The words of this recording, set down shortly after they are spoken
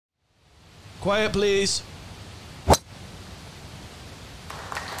Quiet, please.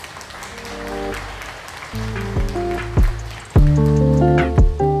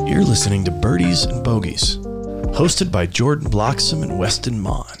 You're listening to Birdies and Bogeys, hosted by Jordan Bloxham and Weston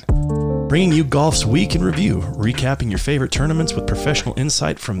Mon, bringing you golf's week in review, recapping your favorite tournaments with professional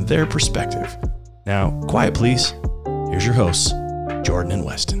insight from their perspective. Now, quiet, please. Here's your hosts, Jordan and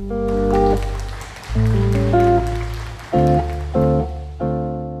Weston.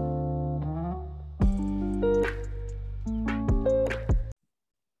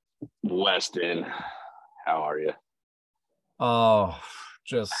 Weston, how are you? Oh,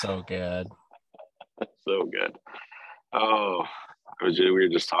 just so good. So good. Oh, we were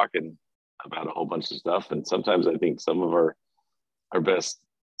just talking about a whole bunch of stuff, and sometimes I think some of our best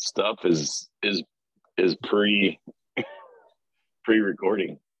stuff is pre-recording.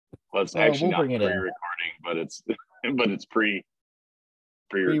 Well, it's actually not pre-recording, but it's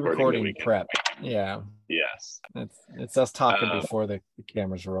pre-recording prep. Yeah. Yes. It's us talking before the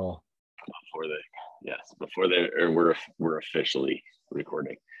cameras roll. Before we're officially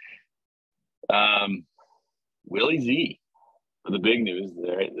recording. Willie Z. The big news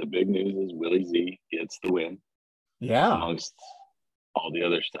there. The big news is Willie Z gets the win. Yeah. Amongst all the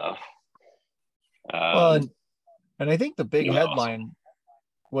other stuff. And I think the big headline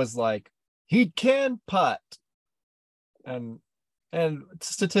was like, he can putt. And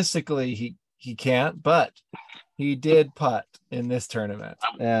statistically he can't, but he did putt in this tournament.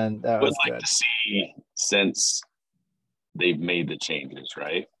 And that was good to see since they've made the changes,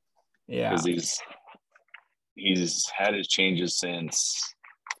 right? Yeah. Because he's had his changes since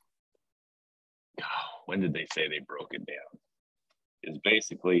when did they say they broke it down? It's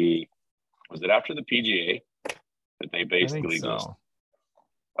basically, was it after the PGA that they basically just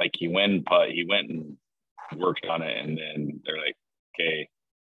like he went and worked on it, and then they're like, okay,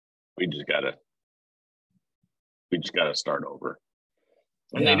 we just gotta start over.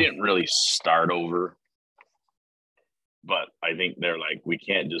 And they didn't really start over, but I think they're like, we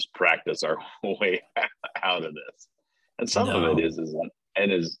can't just practice our way out of this. And some of it is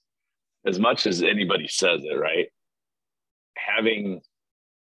as much as anybody says it, right? Having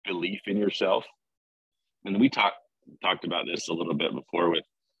belief in yourself. And we talked about this a little bit before with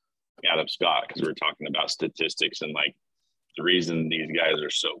Adam Scott, because we were talking about statistics and like the reason these guys are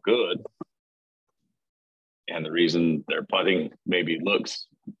so good and the reason their putting maybe looks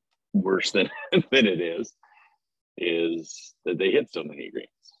worse than it is that they hit so many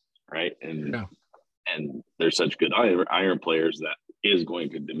greens, right? And they're such good iron players that is going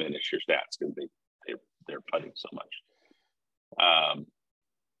to diminish your stats because they're putting so much.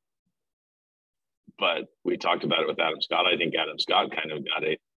 But we talked about it with Adam Scott. I think Adam Scott kind of got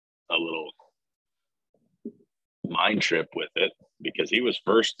a little mind trip with it because he was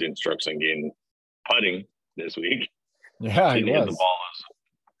first in Struxon game putting this week. Yeah, he hit the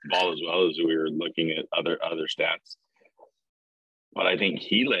ball as well as we were looking at other stats. But I think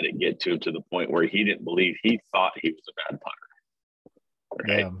he let it get to him to the point where he didn't believe, he thought he was a bad putter.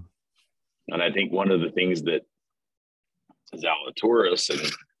 Right. Yeah. And I think one of the things that Zalatoris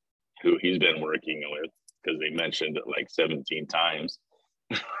and who he's been working with, because they mentioned it like 17 times,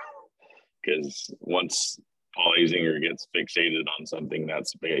 because once Paul Azinger gets fixated on something,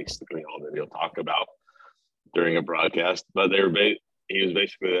 that's basically all that he'll talk about during a broadcast. But he was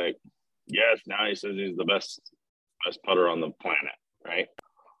basically like, yes, now he says he's the best putter on the planet, right?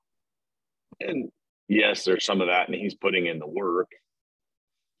 And yes, there's some of that, and he's putting in the work.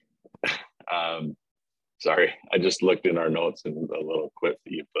 Sorry, I just looked in our notes and a little quip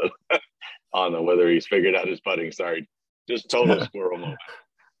that you put on whether he's figured out his putting. Sorry, just total squirrel moment.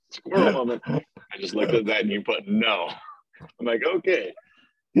 Squirrel moment. I just looked at that and you put no. I'm like, okay.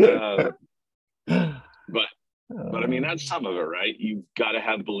 But I mean, that's some of it, right? You've got to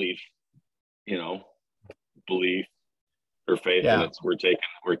have belief, belief or faith. Yeah. And we're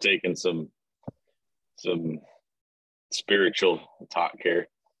taking some spiritual talk here.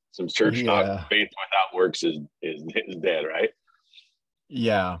 Some church talk. Faith without works is dead, right?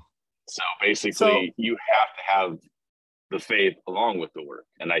 Yeah. So basically, you have to have the faith along with the work,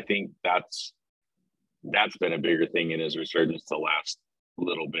 and I think that's been a bigger thing in his resurgence the last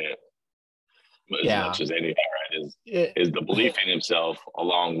little bit, as much as anything, right? Is the belief in himself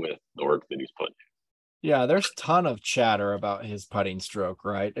along with the work that he's put in. Yeah, there's a ton of chatter about his putting stroke,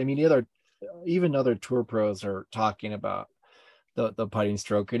 right? I mean, even other tour pros are talking about the putting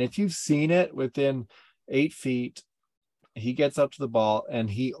stroke. And if you've seen it within 8 feet, he gets up to the ball and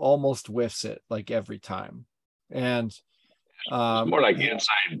he almost whiffs it like every time. And it's more like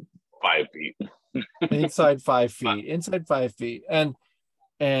inside 5 feet. Inside 5 feet. And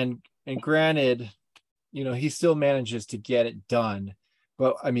And granted, he still manages to get it done.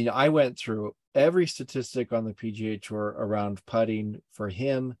 But I mean, I went through every statistic on the PGA Tour around putting for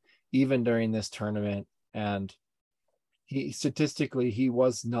him, even during this tournament. And he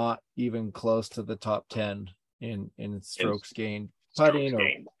was not even close to the top 10 in strokes gained putting or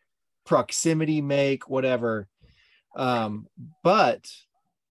proximity make, whatever. But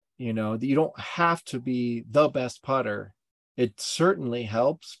you don't have to be the best putter. It certainly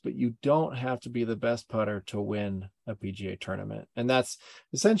helps, but you don't have to be the best putter to win a PGA tournament. And that's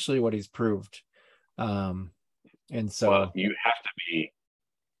essentially what he's proved. And so you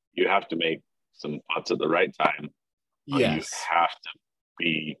have to make some putts at the right time. Yes. You have to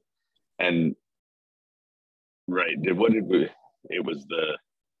be, and right. It was the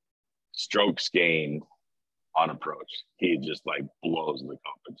strokes gained on approach. He just like blows the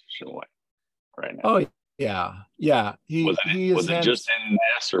competition away right now. Oh yeah. Was it just in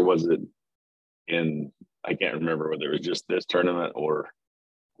this, or was it in? I can't remember whether it was just this tournament or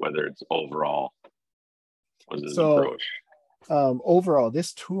whether it's overall. Was his approach? Overall,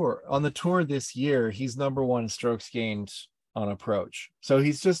 on the tour this year, he's number one in strokes gained on approach. So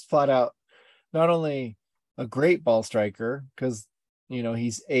he's just flat out not only a great ball striker, because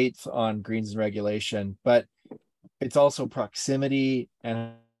he's 8th on greens and regulation, but it's also proximity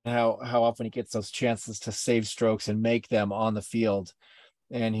and how often he gets those chances to save strokes and make them on the field.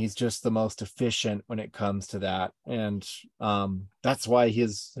 And he's just the most efficient when it comes to that. And that's why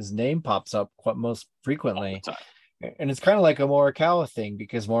his name pops up most frequently. And it's kind of like a Morikawa thing,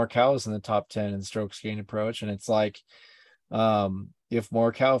 because Morikawa is in the top 10 in strokes gained approach. And it's like, if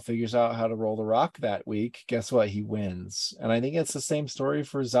Morikawa figures out how to roll the rock that week, guess what? He wins. And I think it's the same story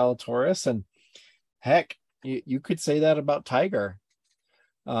for Zalatoris. And heck, you could say that about Tiger.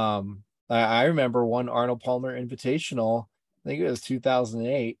 I remember one Arnold Palmer Invitational, I think it was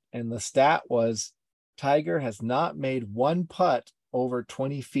 2008. And the stat was Tiger has not made one putt over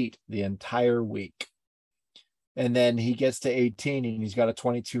 20 feet the entire week. And then he gets to 18 and he's got a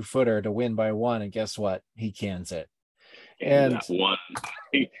 22 footer to win by 1. And guess what? He cans it. And one,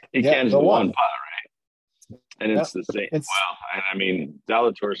 he cans the one putt, right? And it's the same. And I mean,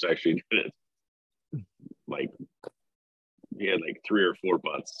 Zalatoris actually did it. Like, he had like 3 or 4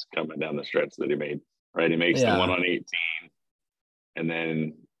 putts coming down the stretch that he made, right? He makes the one on 18. And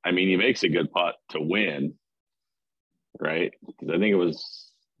then, I mean, he makes a good putt to win, right? Because I think it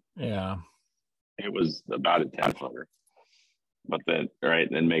was about a 10 footer, but then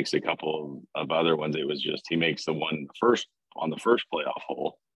then makes a couple of other ones. It was just he makes the one on the first playoff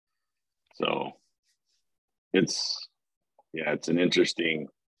hole. So it's an interesting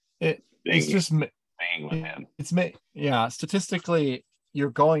thing. It's just thing with him. Statistically, you're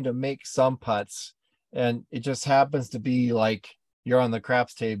going to make some putts, and it just happens to be like you're on the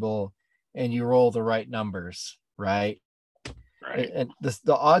craps table and you roll the right numbers, right? Right. And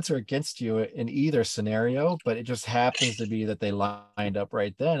the odds are against you in either scenario, but it just happens to be that they lined up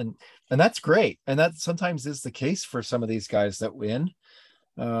right then. And that's great. And that sometimes is the case for some of these guys that win.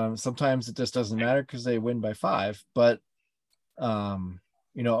 Sometimes it just doesn't matter because they win by 5, but a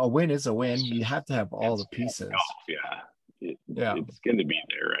win is a win. You have to have all the pieces. It's going to be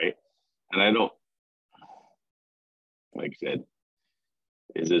there, right? And I don't, like I said,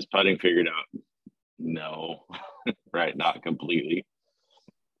 is his putting figured out? No. Right, not completely.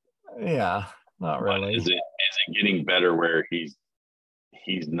 Yeah, not really. But is it getting better where he's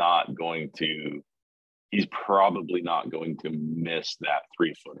probably not going to miss that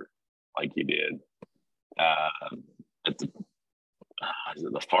 3-footer like he did at the is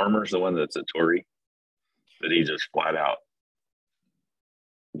it the Farmers, the one that's a Torrey, that he just flat out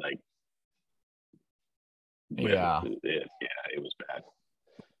like it was bad,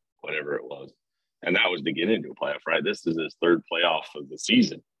 whatever it was. And that was to get into a playoff, right? This is his 3rd playoff of the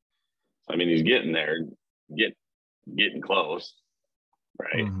season. I mean, he's getting there, getting close,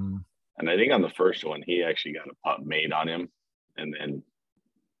 right? Mm-hmm. And I think on the first one, he actually got a putt made on him. And then,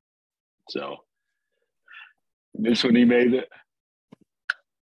 so this one he made it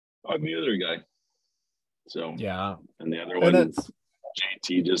on the other guy. So, yeah. And the other one,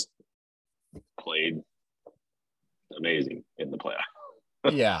 JT just played amazing in the playoff.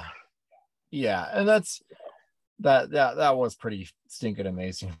 Yeah, and that was pretty stinking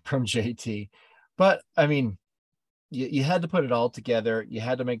amazing from JT. But I mean, you had to put it all together. You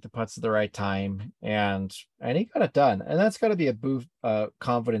had to make the putts at the right time, and he got it done. And that's got to be a boost,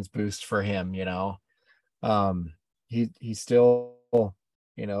 confidence boost for him. He still,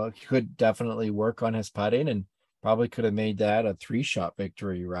 could definitely work on his putting, and probably could have made that a 3-shot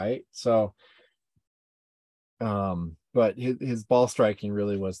victory, right? So, but his ball striking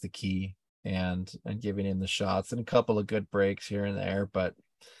really was the key, and giving him the shots and a couple of good breaks here and there. But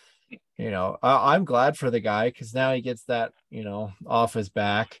I'm glad for the guy, because now he gets that off his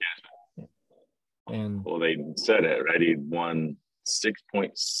back. And well, they said it right. He won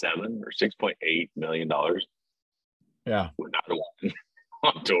 $6.7 or $6.8 million. Yeah, without a win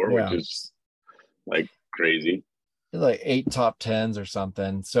on tour, which is like crazy. Like 8 top 10s or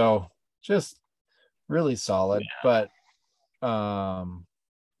something. So just really solid. But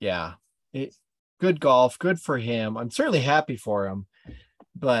good golf, good for him. I'm certainly happy for him.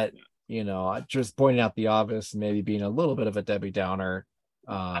 But just pointing out the obvious, maybe being a little bit of a Debbie Downer.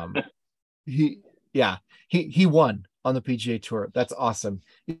 He won on the PGA Tour. That's awesome.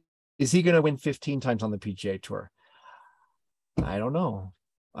 Is he going to win 15 times on the PGA Tour? I don't know.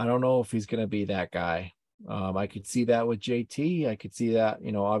 I don't know if he's going to be that guy. I could see that with JT. I could see that,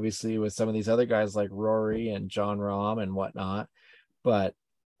 obviously with some of these other guys like Rory and John Rahm and whatnot. But,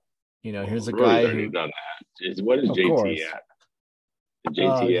 here's a guy who done that. What is JT at?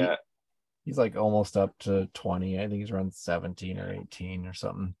 JT at? He's like almost up to 20. I think he's around 17 or 18 or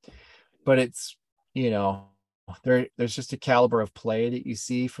something. But it's, there's just a caliber of play that you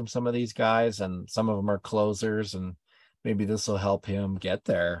see from some of these guys, and some of them are closers, and maybe this will help him get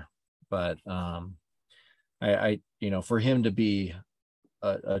there. But I for him to be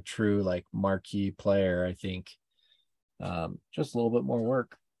a true like marquee player, I think just a little bit more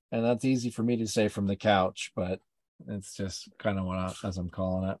work. And that's easy for me to say from the couch, but it's just kind of as I'm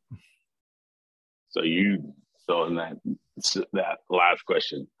calling it. So in that last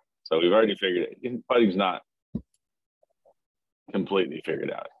question, so we've already figured it. Putting's not completely figured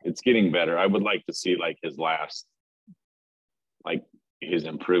out. It's getting better. I would like to see like his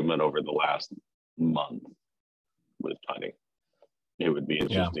improvement over the last month with putting. It would be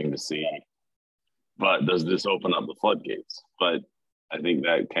interesting to see. But does this open up the floodgates? But I think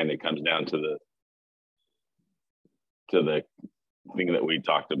that kind of comes down to the thing that we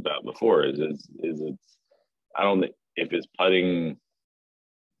talked about before is it's, I don't think if his putting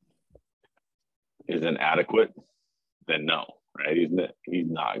isn't adequate, then no, right? He's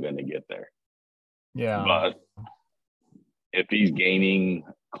not going to get there. Yeah. But if he's gaining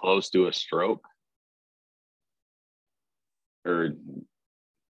close to a stroke or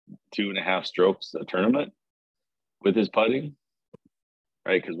 2.5 strokes a tournament with his putting,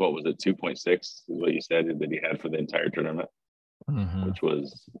 right? Because what was it, 2.6 is what you said that he had for the entire tournament, which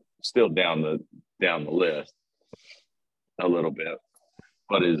was still down the list a little bit,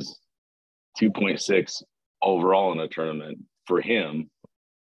 but is 2.6 overall in a tournament for him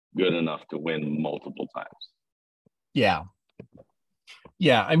good enough to win multiple times? Yeah.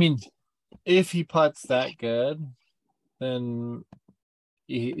 I mean, if he putts that good, then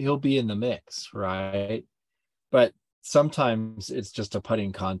he'll be in the mix, right? But sometimes it's just a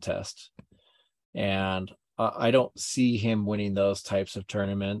putting contest, and I don't see him winning those types of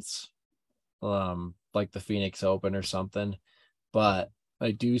tournaments, like the Phoenix Open or something. But I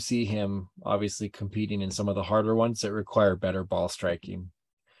do see him obviously competing in some of the harder ones that require better ball striking,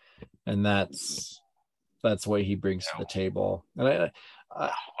 and that's what he brings to the table. And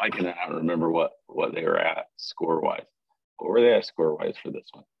I cannot remember what they were at score wise. What were they at score wise for this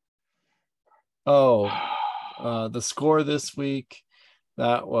one? The score this week,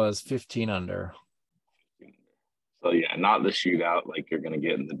 that was 15 under. So not the shootout like you're going to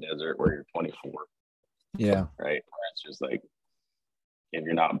get in the desert where you're 24. Yeah. Right. It's just like if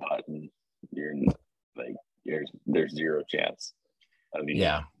you're not putting, you're like there's zero chance of you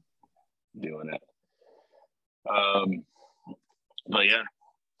doing it. But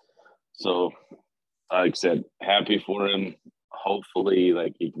so like I said, happy for him. Hopefully,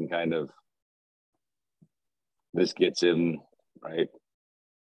 like he can kind of, this gets him right.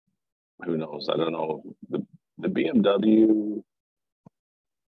 Who knows? I don't know. The BMW,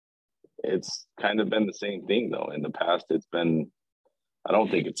 it's kind of been the same thing though. In the past, I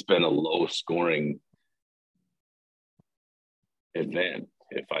don't think it's been a low scoring event,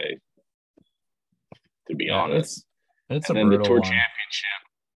 to be honest. It's and a then the brutal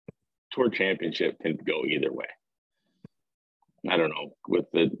Tour championship can go either way. I don't know, with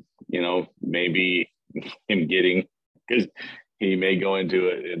maybe him getting, because he may go into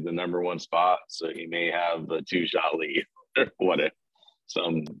it in the number one spot, so he may have a 2-shot lead or whatever,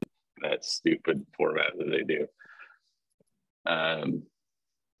 that stupid format that they do.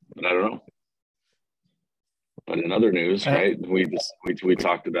 But I don't know. But in other news, right? We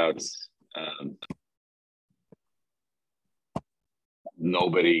talked about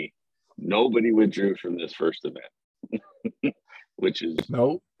nobody withdrew from this first event, which is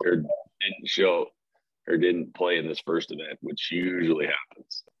nope. or didn't show or didn't play in this first event, which usually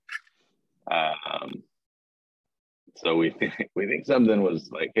happens. So we think something was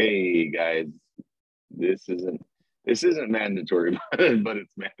like, hey guys, this isn't mandatory, but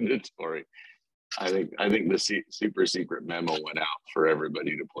it's mandatory. I think the super secret memo went out for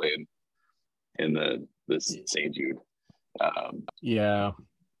everybody to play in the St. Jude. Yeah.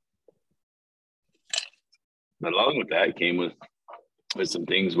 But along with that came with some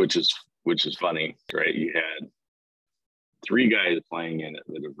things, which is funny, right? You had 3 guys playing in it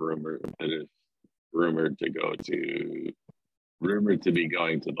that are rumored to be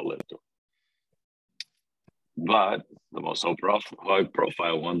going to the LIV Tour. But the most high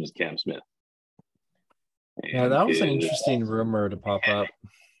profile one was Cam Smith. And yeah, that was an interesting rumor to pop up.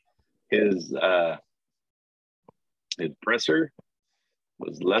 His presser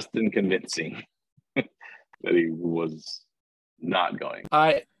was less than convincing that he was not going.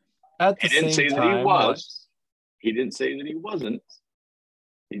 He didn't say that he was. He didn't say that he wasn't.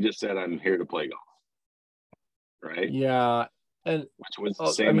 He just said, "I'm here to play golf." Right? Yeah, and which was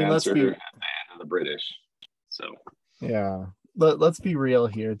the same answer at the end of the British. So yeah, but let's be real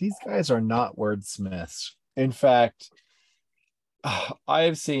here. These guys are not wordsmiths. In fact,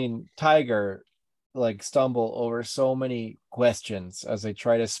 I've seen Tiger like stumble over so many questions as they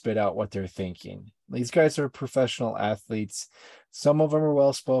try to spit out what they're thinking. These guys are professional athletes. Some of them are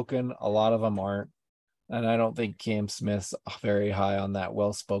well-spoken, a lot of them aren't. And I don't think Cam Smith's very high on that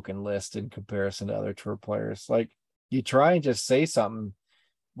well-spoken list in comparison to other tour players. Like, you try and just say something,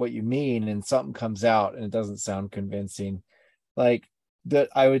 what you mean, and something comes out and it doesn't sound convincing. Like, that,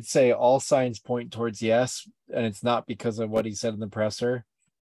 I would say all signs point towards yes, and it's not because of what he said in the presser.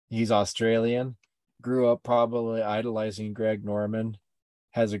 He's Australian, grew up probably idolizing Greg Norman,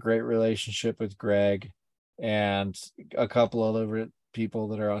 has a great relationship with Greg, and a couple of other people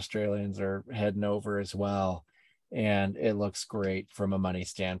that are Australians are heading over as well. And it looks great from a money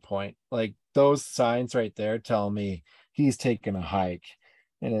standpoint. Like, those signs right there tell me he's taking a hike,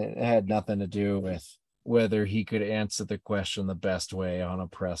 and it had nothing to do with whether he could answer the question the best way on a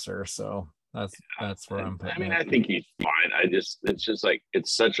presser. So that's where I'm putting. I mean, I think he's fine. It's just like,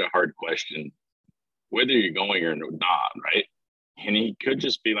 it's such a hard question, whether you're going or not, right? And he could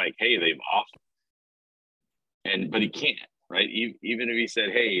just be like, hey, they've offered, but he can't, right? Even if he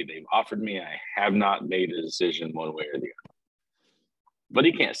said, hey, they've offered me, I have not made a decision one way or the other. But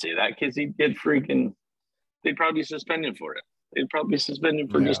he can't say that because they'd probably suspend him for it. They'd probably suspend him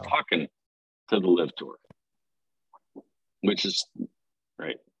for just talking to the LIV Tour, which is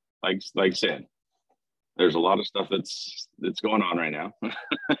right. Like said, there's a lot of stuff that's going on right now,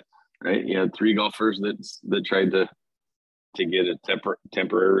 right? You had 3 golfers that tried to get a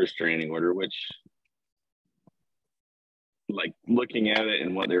temporary restraining order, which, like, looking at it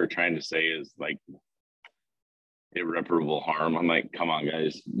and what they were trying to say is like irreparable harm. I'm like, come on,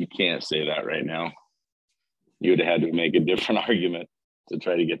 guys, you can't say that right now. You would have had to make a different argument to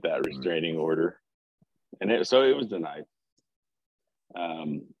try to get that restraining order, and so it was denied.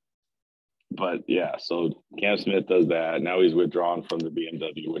 But yeah, so Cam Smith does that. Now he's withdrawn from the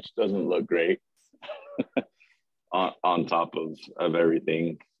BMW, which doesn't look great. on top of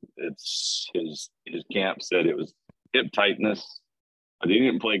everything, it's his camp said it was hip tightness, but he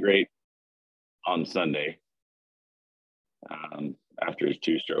didn't play great on Sunday after his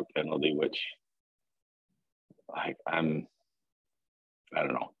 2-stroke penalty, which I don't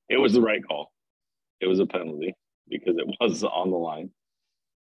know. It was the right call. It was a penalty because it was on the line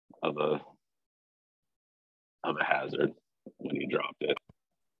of a hazard when he dropped it.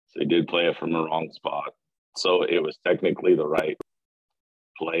 So he did play it from a wrong spot. So it was technically the right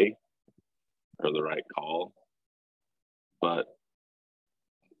play or the right call. But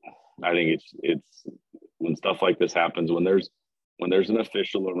I think it's when stuff like this happens, when there's an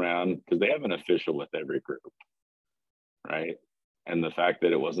official around, because they have an official with every group, right? And the fact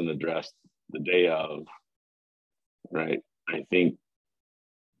that it wasn't addressed the day of, right? I think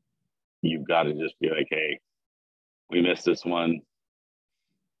you've got to just be like, hey, we missed this one.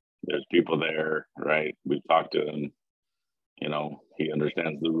 There's people there, right? We've talked to him. You know, he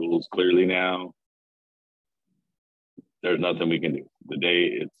understands the rules clearly now. There's nothing we can do. The day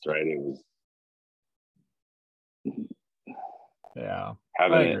it's right, it was. Yeah.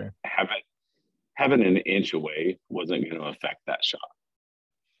 Having an inch away wasn't going to affect that shot.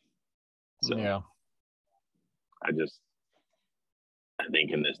 So yeah. I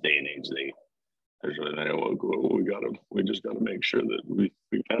think in this day and age, we just got to make sure that we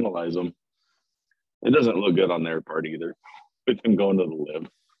penalize them. It doesn't look good on their part either, with them going to the LIV.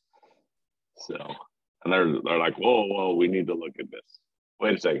 So, and they're like, whoa, we need to look at this.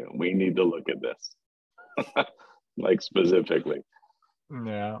 Wait a second, we need to look at this. like specifically.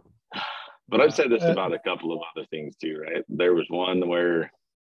 Yeah. But I've said this about a couple of other things too, right? There was one where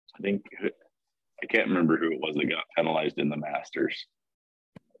I can't remember who it was that got penalized in the Masters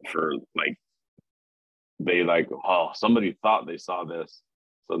for somebody thought they saw this,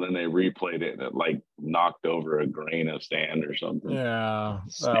 so then they replayed it and it like knocked over a grain of sand or something. Yeah,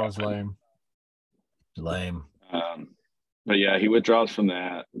 that was lame. But yeah, he withdraws from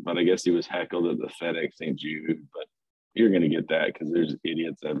that. But I guess he was heckled at the FedEx St. Jude. But you're going to get that because there's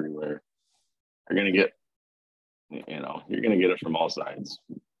idiots everywhere. You're going to get, you're going to get it from all sides.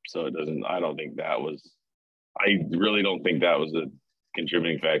 So I really don't think that was a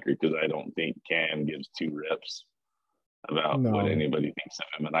contributing factor because I don't think Cam gives two rips about what anybody thinks of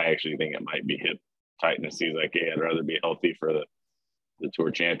him. And I actually think it might be hip tightness. He's like, hey, I'd rather be healthy for the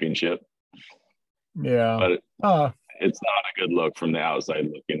Tour Championship. Yeah. But it's not a good look from the outside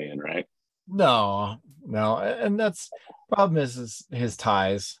looking in, right? No. And that's problem is his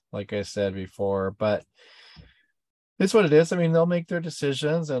ties, like I said before, but it's what it is. I mean, they'll make their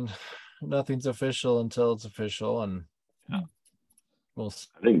decisions and nothing's official until it's official. And we'll see.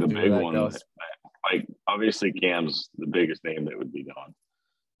 I think the big one, like obviously Cam's the biggest name that would be gone.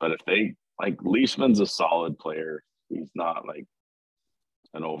 But if they Leishman's a solid player. He's not like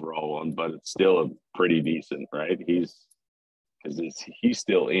an overall one, but it's still a pretty decent, right? He's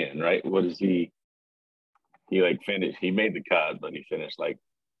still in, right? What is he? He finished. He made the cut, but he finished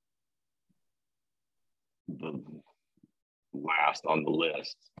the last on the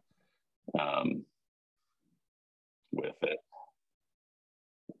list with it.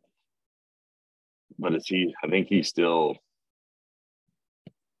 But I think he's still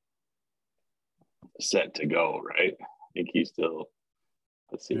set to go, right? I think he's still.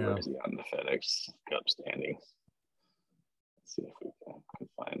 Let's see, where is he on the FedEx Cup standings? Let's see if we can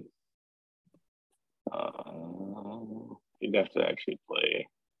find. He'd have to actually play.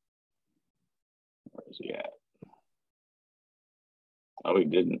 Where is he at? Oh, he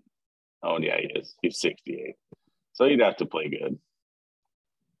didn't. Oh, yeah, he is. He's 68. So he'd have to play good.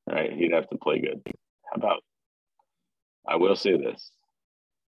 Right? He'd have to play good. How about, I will say this.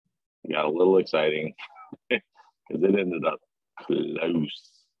 It got a little exciting because it ended up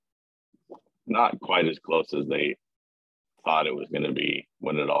close. Not quite as close as they thought it was going to be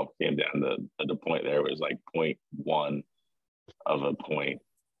when it all came down to the point. There was 0.1 of a point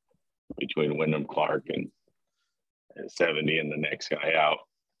between Wyndham Clark and 70 and the next guy out,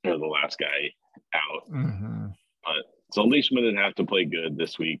 or the last guy out. Mm-hmm. But so Leishman didn't have to play good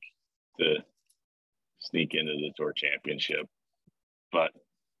this week to sneak into the Tour Championship. But,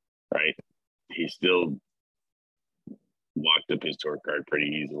 right, he still locked up his tour card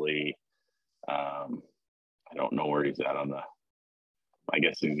pretty easily. I don't know where he's at I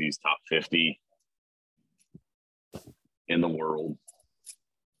guess he's top 50 in the world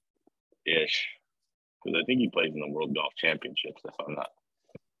ish. Because I think he plays in the World Golf Championships, if I'm not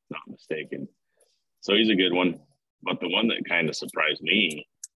mistaken. So he's a good one. But the one that kind of surprised me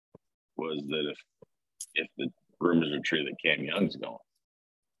was that if the rumors are true that Cam Young's going,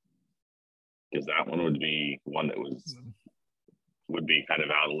 because that one would be one that would be kind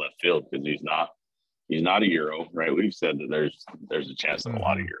of out of left field because he's not a Euro, right? We've said that there's a chance that a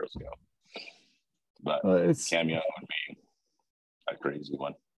lot of Euros go, but Cam Young would be a crazy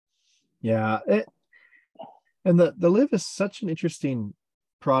one. Yeah, and the LIV is such an interesting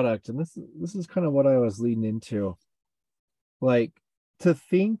product, and this is kind of what I was leading into. To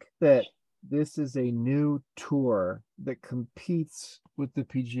think that this is a new tour that competes with the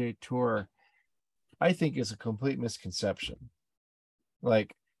PGA Tour, I think is a complete misconception.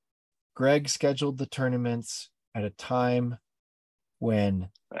 Greg scheduled the tournaments at a time when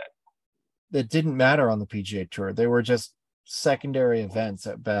it didn't matter on the PGA Tour. They were just secondary events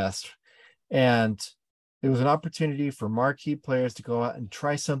at best. And it was an opportunity for marquee players to go out and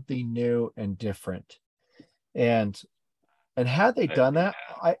try something new and different. And had they done that,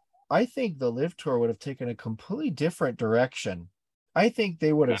 I think the LIV Tour would have taken a completely different direction. I think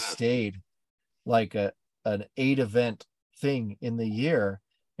they would have stayed an 8-event thing in the year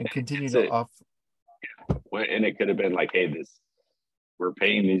and continue to offer. And it could have been hey, we're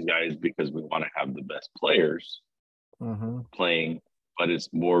paying these guys because we want to have the best players playing, but it's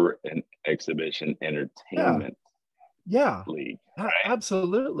more an exhibition entertainment league. Right?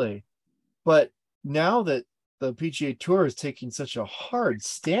 Absolutely. But now that the PGA Tour is taking such a hard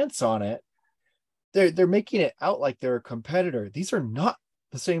stance on it, they're making it out like they're a competitor. These are not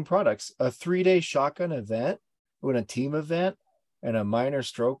the same products. A 3-day shotgun event and a team event and a minor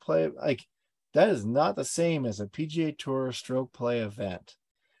stroke play, that is not the same as a PGA Tour stroke play event.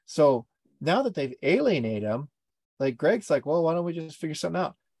 So now that they've alienated him, like Greg's like, well, why don't we just figure something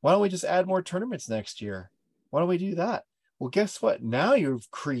out? Why don't we just add more tournaments next year? Why don't we do that? Well, guess what? Now you've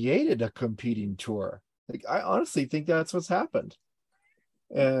created a competing tour. Like, I honestly think that's what's happened.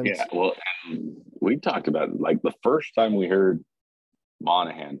 And yeah, well, and we talked about like the first time we heard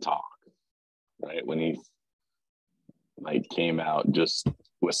Monahan talk, right? When he like came out just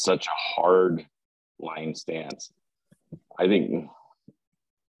with such a hard line stance. I think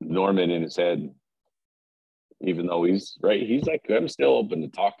Norman in his head, even though he's right, he's like, I'm still open to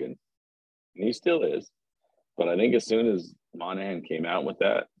talking. And he still is. But I think as soon as Monahan came out with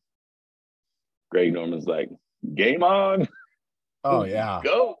that, Greg Norman's like, game on. oh yeah.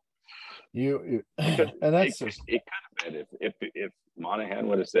 Go. You Because and that's it could have been if Monahan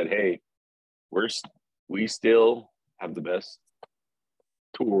would have said, hey, we still have the best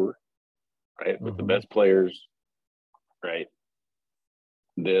tour, right? With the best players, right?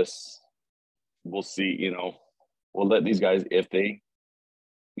 This we'll see, we'll let these guys, if they,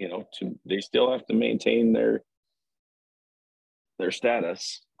 they still have to maintain their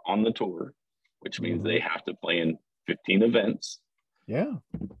status on the tour, which means they have to play in 15 events that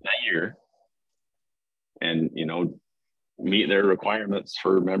year and, meet their requirements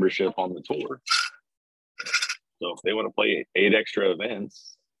for membership on the tour. So if they want to play 8 extra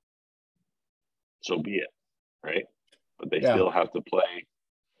events, so be it, right? But they still have to play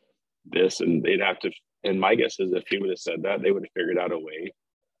this, and they'd have to, and my guess is if he would have said that, they would have figured out a way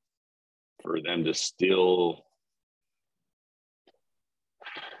for them to still,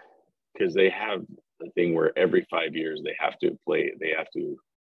 because they have the thing where every 5 years they have to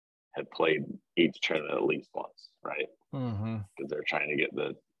have played each tournament at least once, right? Because they're trying to get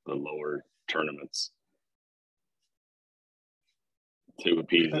the lower tournaments to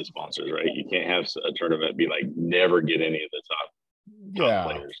appease the sponsors, right? You can't have a tournament be like never get any of the top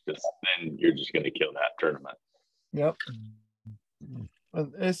players, because then you're just going to kill that tournament. Yep.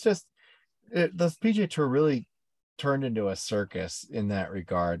 It's just the PGA Tour really turned into a circus in that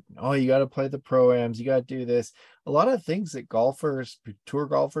regard. Oh, you got to play the pro-ams, you got to do this. A lot of things that tour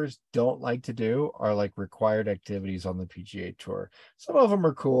golfers don't like to do are like required activities on the PGA Tour. Some of them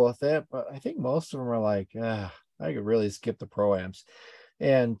are cool with it, but I think most of them are like, I could really skip the pro-ams.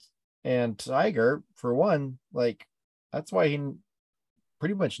 And Tiger, for one, like that's why he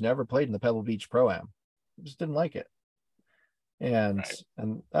pretty much never played in the Pebble Beach Pro-Am. He just didn't like it. And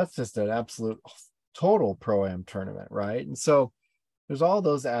that's just an absolute total Pro-Am tournament, right? And so there's all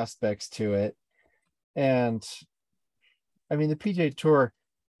those aspects to it. And I mean, the PGA Tour,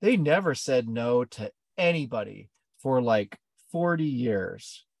 they never said no to anybody for like 40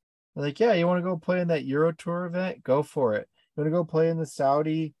 years. They're like, yeah, you want to go play in that Euro Tour event? Go for it. You want to go play in the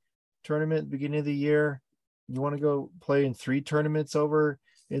Saudi tournament at the beginning of the year? You want to go play in 3 tournaments over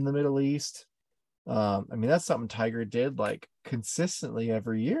in the Middle East? I mean, that's something Tiger did like consistently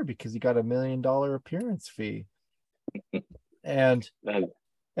every year because he got $1 million appearance fee. And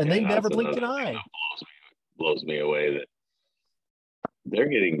they never blinked an eye. Blows me away that they're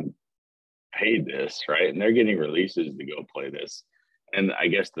getting paid this, right? And they're getting releases to go play this. And I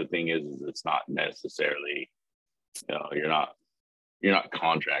guess the thing is it's not necessarily, you're not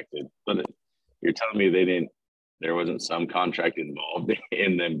contracted, but you're telling me there wasn't some contract involved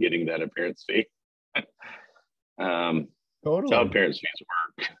in them getting that appearance fee. Totally. That's how appearance fees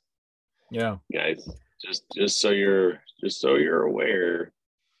work. Yeah, guys, just so you're aware.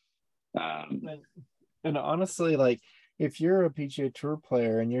 And honestly, like if you're a PGA Tour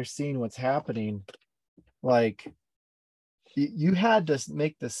player and you're seeing what's happening, like you had to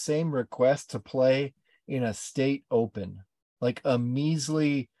make the same request to play in a state open, like a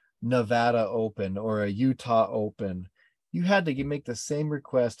measly Nevada Open or a Utah Open. You had to make the same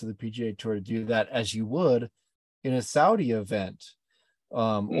request to the PGA Tour to do that as you would in a Saudi event,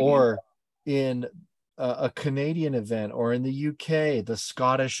 or in a Canadian event, or in the UK, the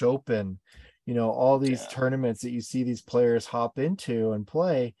Scottish Open, all these tournaments that you see these players hop into and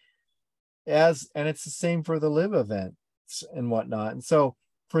play and it's the same for the live events and whatnot. And so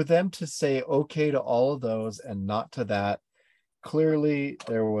for them to say okay to all of those and not to that, clearly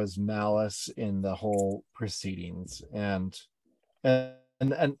there was malice in the whole proceedings. And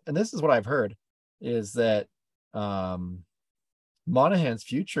this is what I've heard, is that Monahan's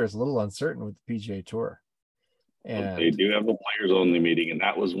future is a little uncertain with the PGA Tour. And they do have a players only meeting, and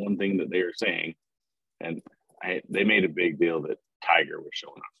that was one thing that they were saying. And they made a big deal that Tiger was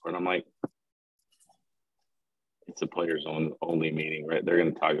showing up for it. And I'm like, it's a players only meeting, right? They're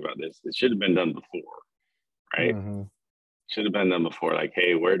going to talk about this. It should have been done before, right? Should have been done before. Like,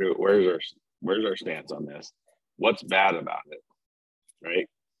 hey, where's our stance on this? What's bad about it, right?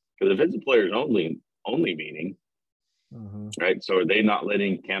 Because if it's a players only meeting, right? So are they not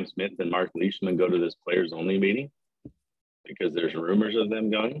letting Cam Smith and Mark Leishman go to this players only meeting because there's rumors of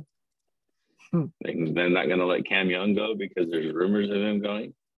them going? They're not going to let Cam Young go because there's rumors of him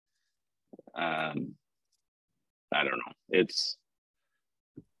going. I don't know. It's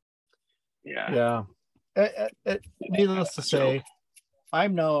Needless to say,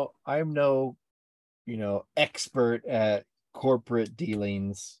 I'm no expert at corporate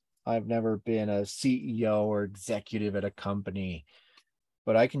dealings. I've never been a CEO or executive at a company,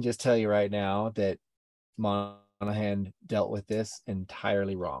 but I can just tell you right now that Monahan dealt with this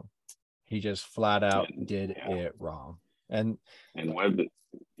entirely wrong. He just flat out did it wrong. And whether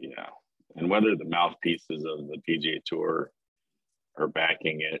the mouthpieces of the PGA Tour are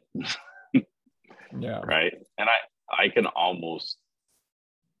backing it. Right. And I can almost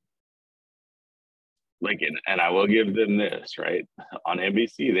and I will give them this, right? On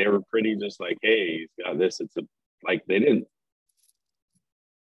NBC, they were pretty just like, hey, he's got this. It's they didn't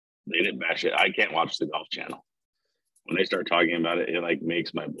bash it. I can't watch the Golf Channel. When they start talking about it, it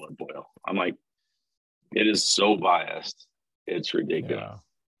makes my blood boil. I'm like, it is so biased. It's ridiculous.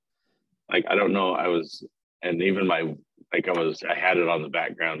 Yeah. I don't know. I had it on the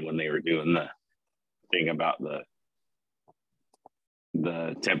background when they were doing the thing about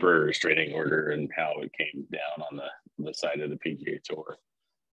the temporary restraining order and how it came down on the side of the PGA Tour.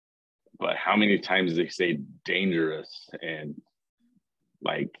 But how many times they say dangerous and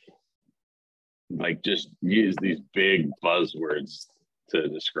just use these big buzzwords to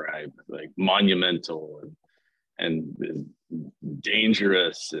describe monumental and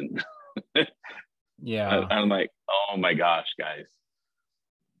dangerous and I'm like, oh my gosh, guys,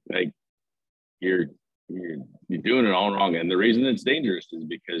 you're doing it all wrong. And the reason it's dangerous is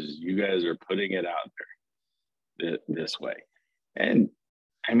because you guys are putting it out there this way. And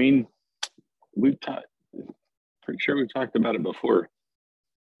I mean, pretty sure we've talked about it before.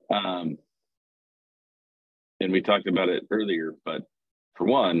 And we talked about it earlier, but for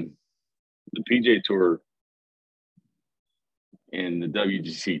one, the PGA Tour and the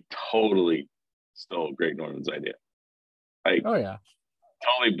WGC totally stole Greg Norman's idea.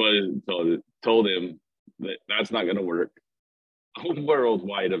 Totally told him that that's not going to work. A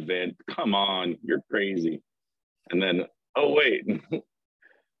worldwide event. Come on, you're crazy. And then, oh, wait,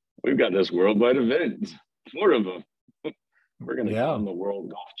 we've got this worldwide event. 4 of them. We're going to call them the World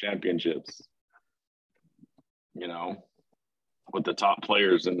Golf Championships. With the top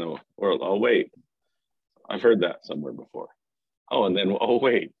players in the world. Oh, wait, I've heard that somewhere before. Oh, and then, oh,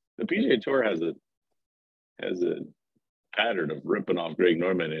 wait, the PGA Tour has a pattern of ripping off Greg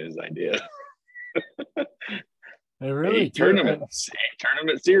Norman and his idea. They really tournament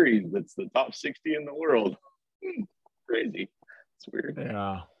series that's the top 60 in the world. Crazy. It's weird.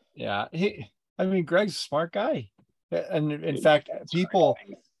 Yeah. Greg's a smart guy. And in fact, people,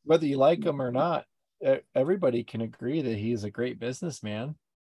 whether you like him or not, everybody can agree that he's a great businessman.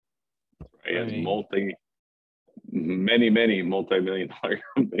 He has many multi-million-dollar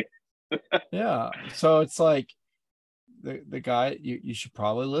companies. Yeah. So it's like the guy, you should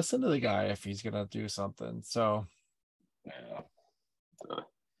probably listen to the guy if he's gonna do something. So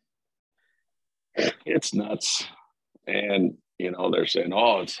it's nuts. And they're saying,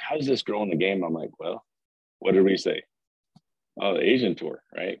 oh, how's this growing the game? I'm like, well, what did we say? Oh, the Asian Tour,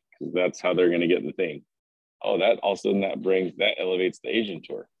 right? Because that's how they're going to get the thing. Oh, that also that elevates the Asian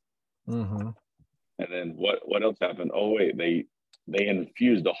Tour. Mm-hmm. And then what else happened? Oh, wait, they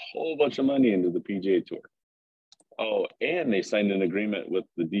infused a whole bunch of money into the PGA Tour. Oh, and they signed an agreement with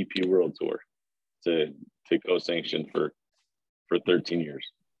the DP World Tour to co-sanction for 13 years.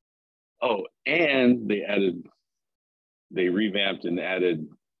 Oh, and they revamped and added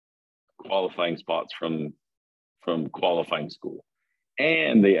qualifying spots from qualifying school.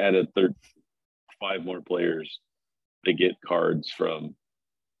 And they added 5 more players to get cards from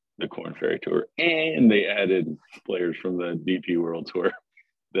the Korn Ferry Tour. And they added players from the DP World Tour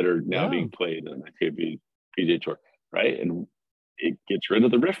that are now being played on the PGA Tour, right? And it gets rid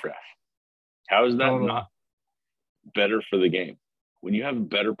of the riffraff. How is that not better for the game? When you have a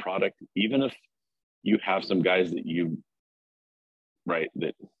better product, even if you have some guys that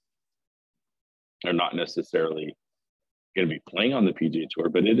that are not necessarily going to be playing on the PGA Tour,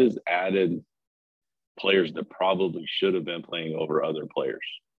 but it has added players that probably should have been playing over other players,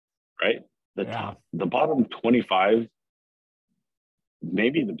 right? The bottom 25,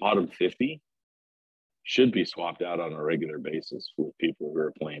 maybe the bottom 50 should be swapped out on a regular basis with people who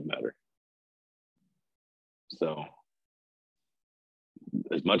are playing better. So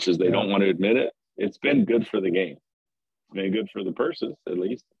as much as they don't want to admit it, it's been good for the game. It's been good for the purses, at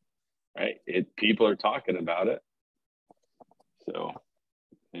least. right? People are talking about it. So,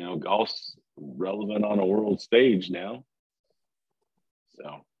 golf's relevant on a world stage now.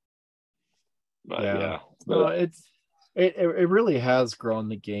 So, but yeah. No, it really has grown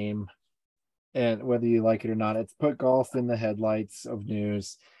the game, and whether you like it or not, it's put golf in the headlights of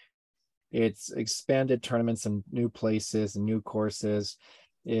news. It's expanded tournaments in new places and new courses.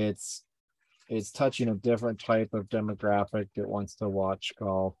 It's touching a different type of demographic that wants to watch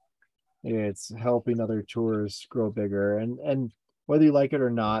golf. It's helping other tours grow bigger, and whether you like it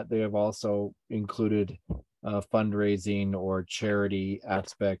or not, they have also included fundraising or charity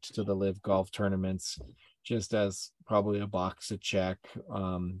aspect to the live golf tournaments, just as probably a box to check.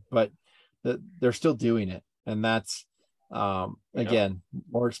 But they're still doing it, and that's again,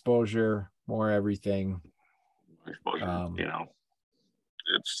 more exposure, more everything. It's like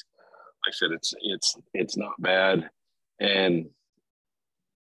I said, it's not bad, and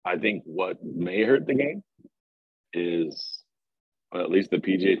I think what may hurt the game is, well, at least the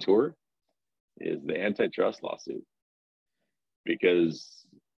PGA Tour, is the antitrust lawsuit. Because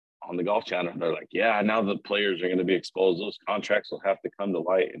on the Golf Channel, they're like, yeah, now the players are going to be exposed. Those contracts will have to come to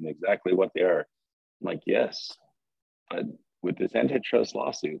light and exactly what they are. I'm like, yes, but with this antitrust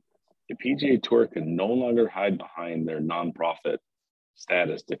lawsuit, the PGA Tour can no longer hide behind their nonprofit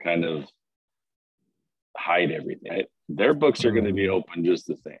status to kind of hide everything. Right? Their books are going to be open just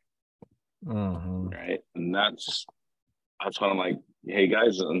the same. Right. And that's what I'm like, hey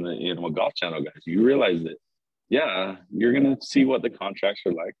guys on the Golf Channel guys, you realize that, yeah, you're gonna see what the contracts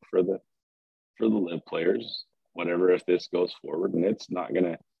are like for the live players, whatever, if this goes forward, and it's not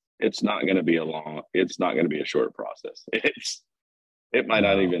gonna be a short process. It might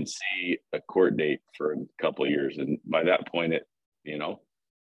not even see a court date for a couple of years, and by that point,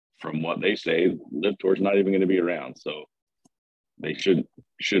 from what they say, Live Tour's not even going to be around, so they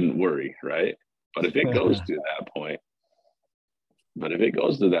shouldn't worry, right? But if it goes to that point,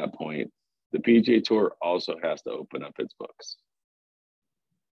 the PGA Tour also has to open up its books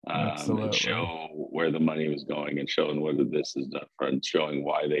and show where the money was going, and showing whether this is done for, and showing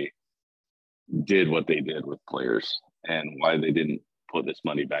why they did what they did with players and why they didn't put this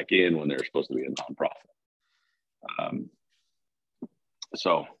money back in when they're supposed to be a nonprofit.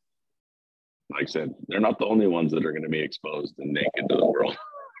 So, like I said, they're not the only ones that are going to be exposed and naked to the world.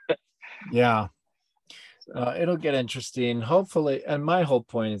 Yeah. It'll get interesting, hopefully. And my whole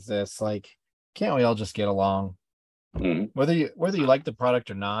point is this: like, can't we all just get along? Whether you like the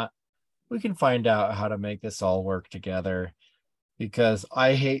product or not, we can find out how to make this all work together. Because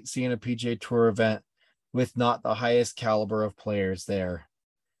I hate seeing a PGA Tour event with not the highest caliber of players there,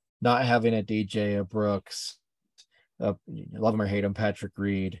 not having a DJ, a Brooks, love him or hate him, Patrick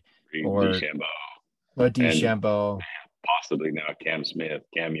Reed, or DeChambeau. Possibly now Cam Smith,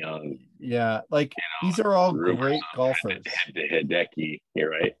 Cam Young. Yeah, like these are all great golfers. Hideki, you're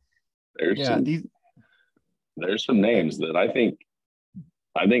right. There's some names that I think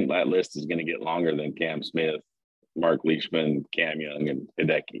that list is going to get longer than Cam Smith, Mark Leishman, Cam Young, and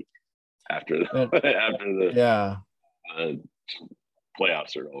Hideki after the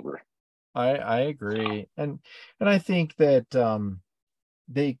playoffs are over. I agree, and I think that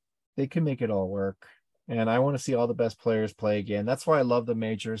they can make it all work. And I want to see all the best players play again. That's why I love the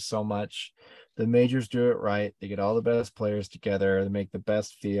majors so much. The majors do it right. They get all the best players together. They make the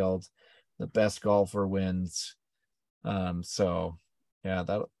best field. The best golfer wins. So yeah,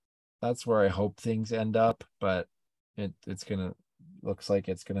 that's where I hope things end up. But looks like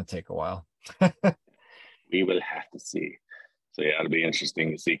it's gonna take a while. We will have to see. So yeah, it'll be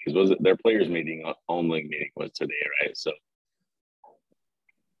interesting to see, because their players only meeting was today, right? So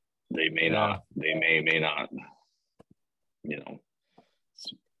they may not,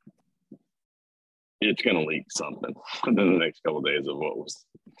 it's going to leak something within the next couple of days of what was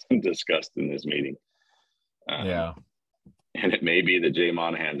discussed in this meeting. And it may be that Jay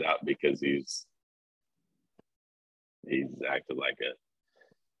Monahan's out because he's acted like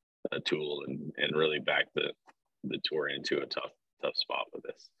a tool and really backed the tour into a tough spot with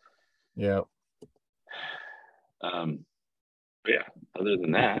this. Yeah. But yeah, other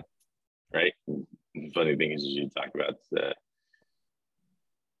than that, right? The funny thing is you talk about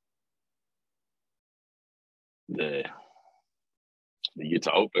the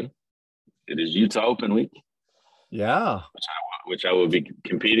Utah Open. It is Utah Open week. Yeah. Which I will be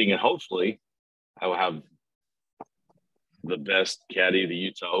competing, and hopefully I will have the best caddy the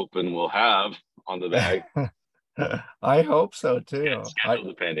Utah Open will have on the bag. I hope so too.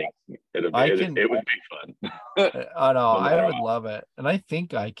 Depending. It would be fun. I know. I would love it. And I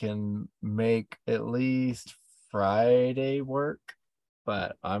think I can make at least Friday work.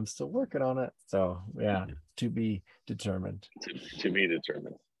 but I'm still working on it. So yeah, to be determined. To be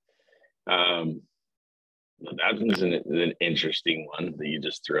determined. That was an interesting one that you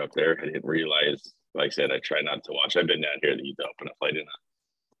just threw up there. I didn't realize. Like I said, I try not to watch. I've been down here at the Utah Open. I played in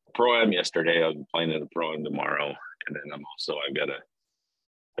a pro-am yesterday. I'll be playing in a pro-am tomorrow, and then I've got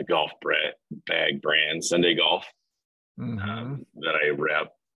a golf bag brand, Sunday Golf, that I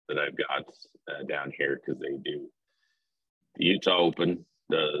rep, that I've got down here, because they do. The Utah Open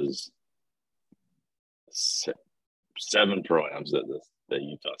does 7 pro-ams that the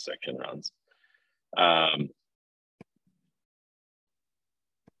Utah section runs.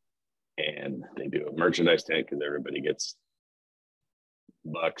 And they do a merchandise tent because everybody gets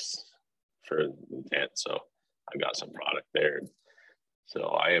bucks for the tent. So I've got some product there. So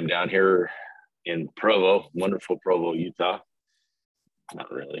I am down here in Provo, wonderful Provo, Utah.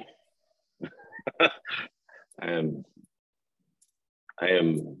 Not really. I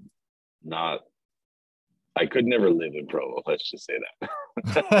am not. I could never live in Provo. Let's just say that.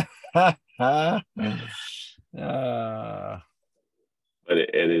 But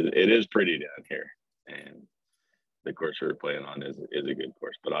it is pretty down here, and the course we're playing on is a good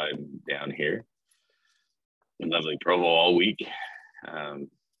course. But I'm down here in lovely Provo all week,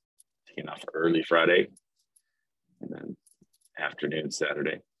 taking off early Friday, and then afternoon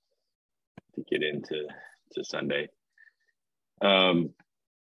Saturday to get into Sunday.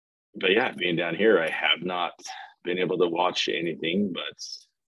 But yeah, being down here, I have not been able to watch anything, but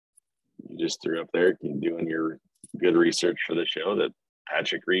you just threw up there, doing your good research for the show, that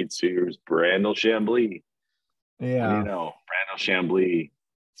Patrick Reed sues Brandel Chamblee. Yeah. What do you know? Brandel Chamblee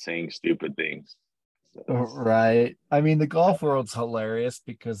saying stupid things. So right. I mean, the golf world's hilarious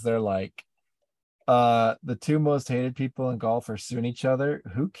because they're like, the two most hated people in golf are suing each other.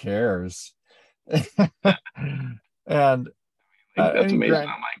 Who cares? And that's amazing. I'm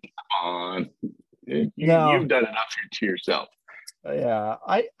like, come on. You've done enough to yourself. Yeah,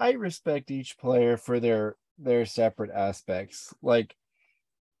 I respect each player for their separate aspects. Like,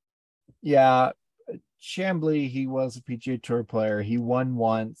 yeah, Chamblee, he was a PGA Tour player. He won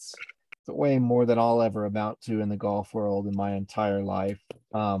once. It's way more than I'll ever amount to in the golf world in my entire life.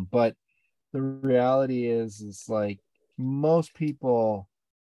 But the reality is like most people,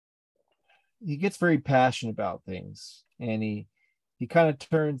 he gets very passionate about things, and he kind of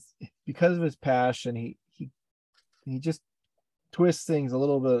turns, because of his passion, he just twists things a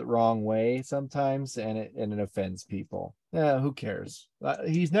little bit wrong way sometimes, and it offends people. Yeah, who cares?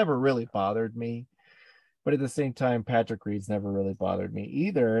 He's never really bothered me, but at the same time, Patrick Reed's never really bothered me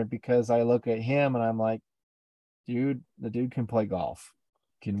either, because I look at him and I'm like, the dude can play golf,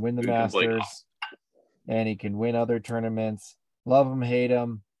 can win the Masters, and he can win other tournaments. Love him, hate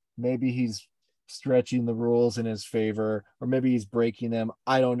him. Maybe he's stretching the rules in his favor, or maybe he's breaking them.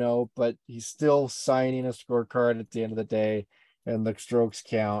 I don't know, but he's still signing a scorecard at the end of the day, and the strokes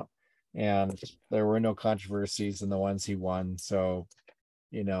count, and there were no controversies in the ones he won. So,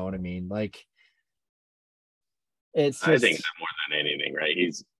 you know what I mean? Like, it's just, I think that more than anything, right?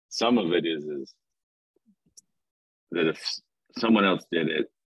 Some of it is that if someone else did it,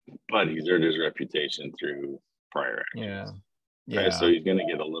 but he's earned his reputation through prior actions. Yeah. Right? So he's going to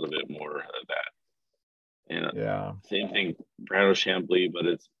get a little bit more of that. And same thing, Brandel Chamblee. But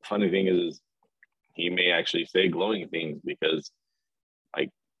it's funny thing is he may actually say glowing things, because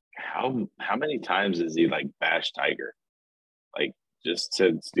like how many times has he like bashed Tiger, like just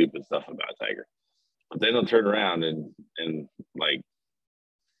said stupid stuff about Tiger, but then he'll turn around and like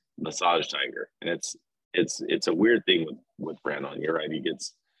massage Tiger. And it's a weird thing with Brandel. You're right, he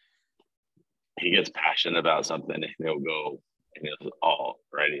gets passionate about something, and he'll go and he's all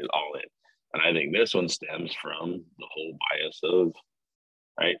in. And I think this one stems from the whole bias of,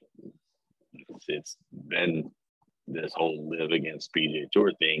 right, it's been this whole live against PGA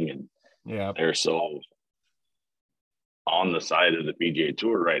Tour thing, and they're so on the side of the PGA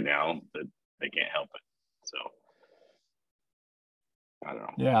Tour right now that they can't help it. So I don't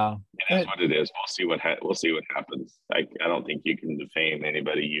know. Yeah, it is what it is. We'll see what happens. I don't think you can defame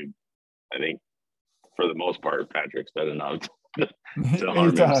anybody. I think for the most part, Patrick's done enough to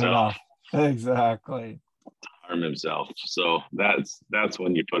harm himself. Exactly. To harm himself. So that's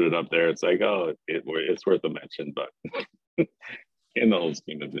when you put it up there. It's like, oh, it's worth a mention, but in the whole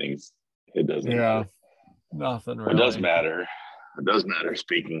scheme of things, it doesn't. Yeah, nothing really. It does matter. It does matter.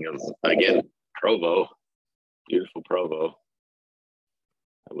 Speaking of, again, Provo, beautiful Provo.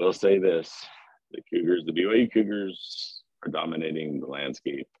 I will say this: the BYU Cougars are dominating the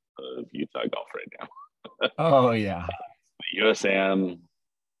landscape of Utah golf right now. Oh yeah. The USAM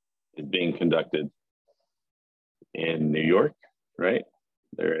is being conducted in New York, right?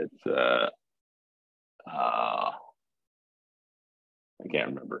 They're at I can't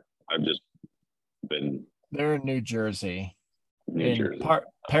remember. I've just been. They're in New Jersey. New Jersey.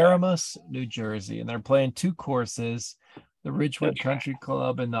 Paramus, New Jersey, and they're playing two courses: the Ridgewood Country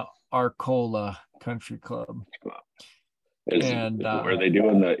Club and the Arcola Country Club. Where they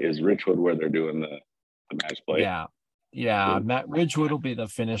doing is Ridgewood where they're doing the match play? Yeah. Matt Ridgewood will be the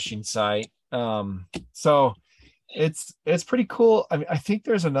finishing site. So it's pretty cool. I mean, I think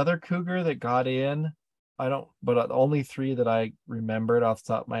there's another Cougar that got in. But the only three that I remembered off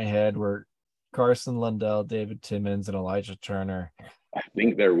the top of my head were Carson Lundell, David Timmons, and Elijah Turner. I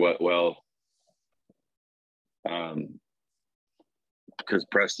think they're because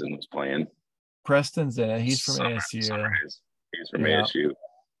Preston was playing. Preston's in it. He's from ASU. He's from ASU.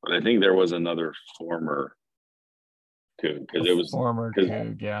 But I think there was another former Coug, because it was former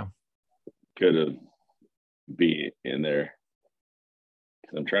Coug, yeah. Could have be in there.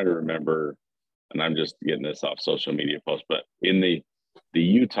 Because I'm trying to remember, and I'm just getting this off social media posts, but in the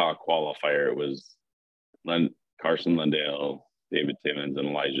Utah qualifier, it was Carson Lundell, David Timmons, and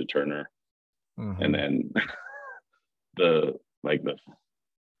Elijah Turner. Mm-hmm. And then the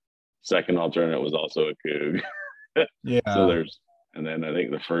second alternate was also a Coug. Yeah. And then I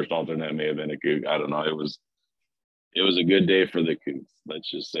think the first alternate may have been a Coug. I don't know. It was a good day for the Cougs. Let's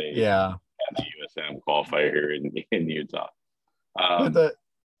just say. Yeah. At the USM qualifier here in Utah. But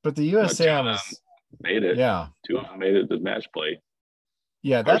the USM made it. Yeah. Two of them made it to match play.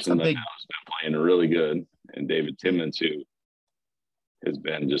 Yeah, that's a big. Has been playing really good, and David Timmons, who has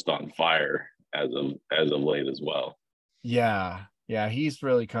been just on fire as of late as well. Yeah, he's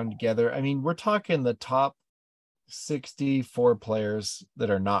really come together. I mean, we're talking the top 64 players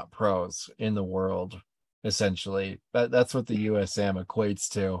that are not pros in the world, essentially. That's what the USM equates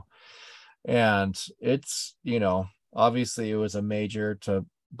to. And it's, obviously it was a major to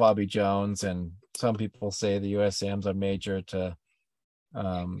Bobby Jones, and some people say the USM's a major to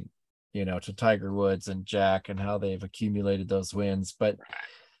to Tiger Woods and Jack and how they've accumulated those wins. But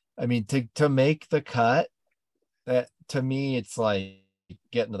I mean, to make the cut, that to me, it's like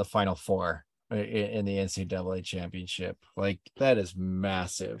getting to the Final Four in the NCAA championship. Like, that is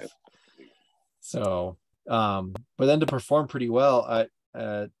massive. So, but then to perform pretty well,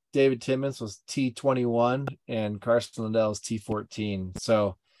 David Timmons was T21 and Carson Lundell was T14.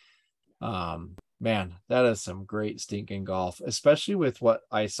 So, man, that is some great stinking golf, especially with what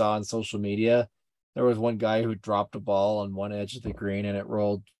I saw on social media. There was one guy who dropped a ball on one edge of the green and it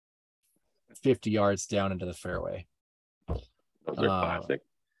rolled 50 yards down into the fairway. Those are classic.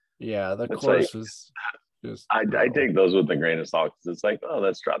 Yeah, the course was just. I take those with a grain of salt, because it's like, oh,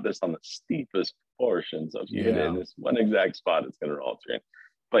 let's drop this on the steepest portion. So if you hit it in this one exact spot, it's going to roll through.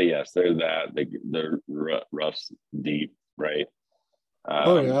 But yes, there's that. They're roughs deep, right?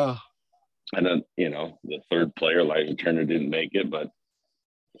 Yeah. And then, the third player, Elijah Turner, didn't make it. But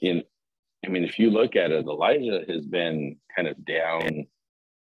if you look at it, Elijah has been kind of down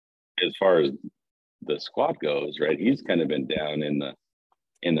as far as the squad goes, right? He's kind of been down in the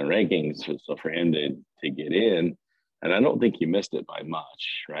rankings. So for him to get in, and I don't think he missed it by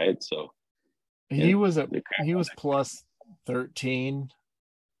much, right? So he was plus 13.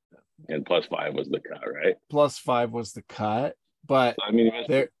 And plus 5 was the cut, right? Plus 5 was the cut. But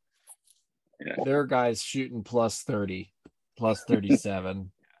so, there are guys shooting plus 30, plus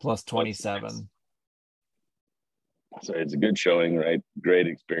 37, plus 27. So it's a good showing, right? Great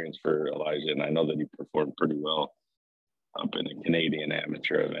experience for Elijah. And I know that he performed pretty well up in a Canadian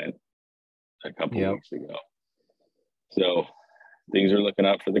amateur event a couple of weeks ago. So things are looking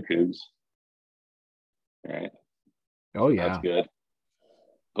up for the Cougs. All right. Oh, yeah. That's good.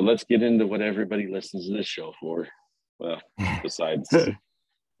 But let's get into what everybody listens to this show for. Well, besides there.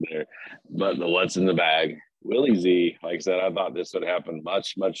 But the what's in the bag. Willie Z, like I said, I thought this would happen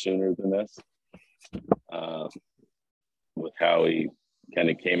much, much sooner than this. With how he kind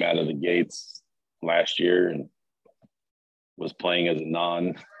of came out of the gates last year and was playing as a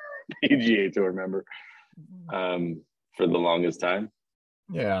non-PGA Tour member for the longest time.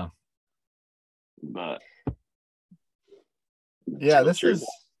 Yeah. But yeah, this is,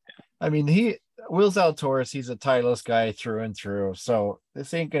 Will Zalatoris, he's a Titleist guy through and through. So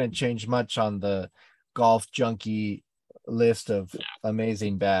this ain't going to change much on the golf junkie list of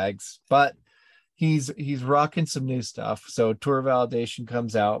amazing bags, but he's rocking some new stuff. So Tour Validation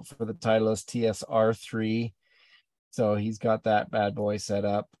comes out for the Titleist TSR3. So he's got that bad boy set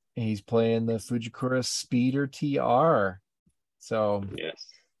up. He's playing the Fujikura Speeder TR. So yes.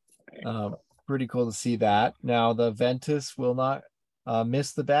 Pretty cool to see that. Now the Ventus will not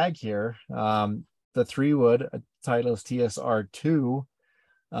miss the bag here. The 3-wood Titleist TSR2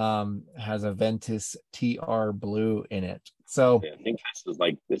 has a Ventus TR Blue in it. So I think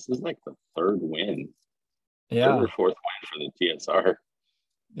this is like the third yeah, or fourth win for the TSR.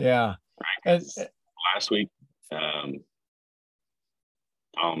 Yeah. Right? And Last week, Tom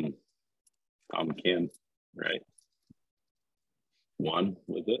Kim, right? Won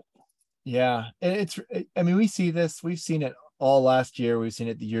with it. yeah, and I mean, we've seen it all last year. We've seen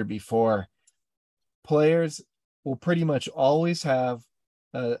it the year before. Players will pretty much always have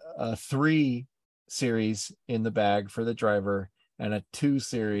a 3 series in the bag for the driver and a 2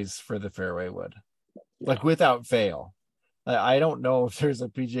 series for the fairway wood, like without fail. I don't know if there's a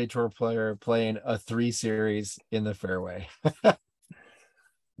PGA Tour player playing a 3 series in the fairway. I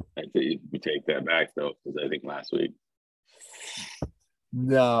think we take that back though, because I think last week.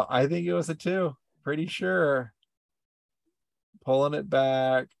 No, I think it was a 2. Pretty sure. Pulling it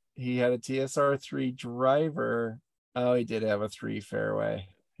back. He had a TSR3 driver. Oh, he did have a 3 fairway.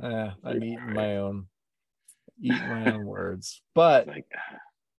 I'm eating my own words, but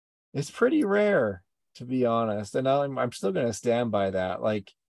it's pretty rare, to be honest. And I'm still going to stand by that. Like,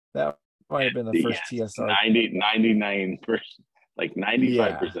 that might have been the first TSR. 99%, like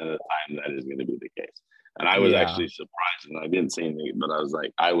 95% of the time, that is going to be the case. And I was actually surprised, and I didn't say anything, but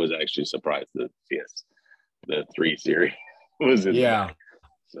I was actually surprised that the 3 series was in there.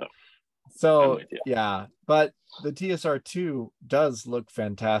 So yeah, but the TSR2 does look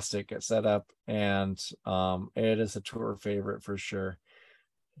fantastic at setup, and it is a tour favorite for sure.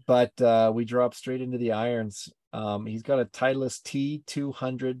 But we drop straight into the irons. He's got a Titleist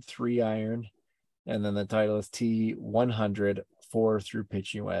T200 3 iron, and then the Titleist T100 4 through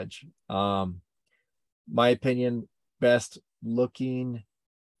pitching wedge. My opinion, best looking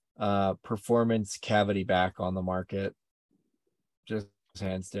performance cavity back on the market, just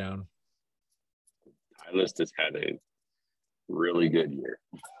hands down. Titleist has had a really good year.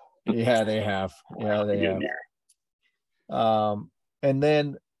 Yeah, they have. Yeah, they have. And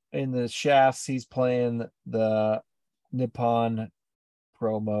then in the shafts, he's playing the Nippon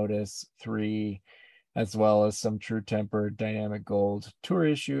Pro Modus 3, as well as some True Temper Dynamic Gold Tour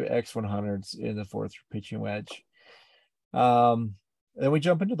Issue X100s in the 4 through pitching wedge. Then we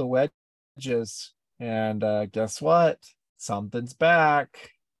jump into the wedges, and guess what? Something's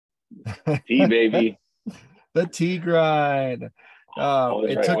back. T baby. The T grind.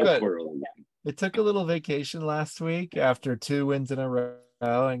 It took a little vacation last week after 2 wins in a row,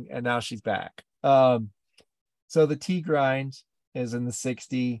 and now she's back. So the T grind is in the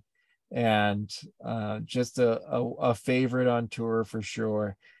 60, and just a favorite on tour for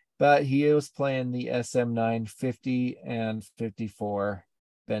sure. But he was playing the SM9 50 and 54,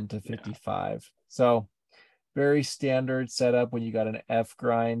 then to 55. So very standard setup when you got an F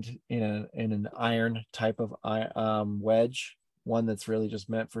grind in an iron type of wedge, one that's really just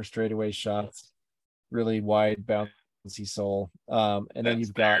meant for straightaway shots, really wide bouncy sole. And then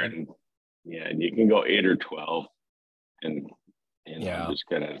you've got and you can go 8 or 12, and just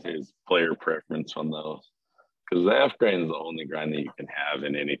kind of his player preference on those, because the F grind is the only grind that you can have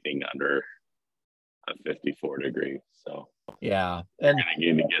in anything under a 54 degree. So yeah, and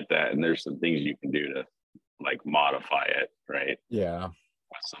you're gonna get that, and there's some things you can do to like modify it, right? Yeah,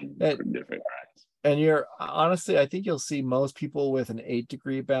 with some different grinds. And honestly, I think you'll see most people with an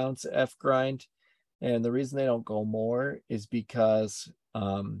 8-degree bounce F grind, and the reason they don't go more is because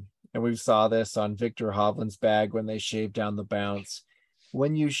and we saw this on Victor Hovland's bag when they shaved down the bounce.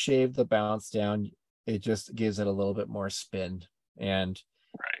 When you shave the bounce down, it just gives it a little bit more spin. And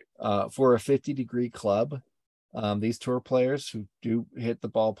for a 50-degree club, these tour players who do hit the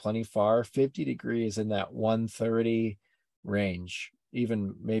ball plenty far, 50 degrees in that 130 range,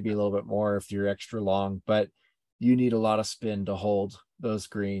 even maybe a little bit more if you're extra long, but you need a lot of spin to hold those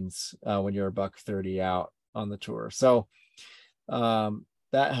greens when you're $130 out on the tour. So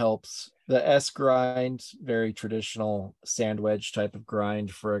that helps. The S grind, very traditional sand wedge type of grind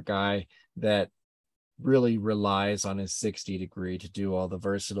for a guy that really relies on his 60 degree to do all the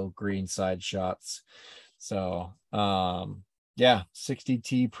versatile green side shots. So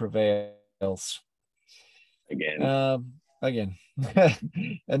 60T prevails again.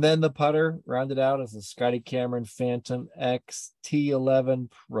 And then the putter rounded out as the Scotty Cameron Phantom X T11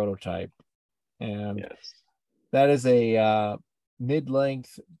 prototype, and that is a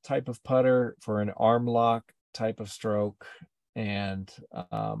mid-length type of putter for an arm lock type of stroke. And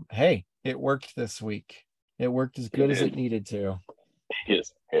hey, it worked this week. It worked as good as it needed to.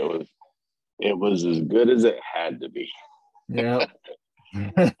 Yes, it was as good as it had to be. Yeah. So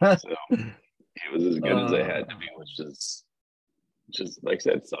it was as good as it had to be, which is just like I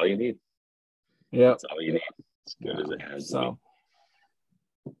said, it's all you need. Yeah, it's all you need. As good as it has to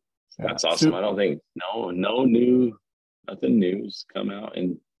That's awesome. I don't think nothing new's come out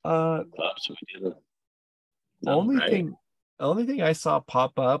in clubs. We did only thing I saw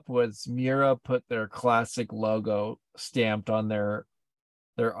pop up was Mura put their classic logo stamped on their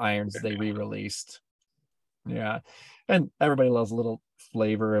irons they re-released. Yeah, and everybody loves a little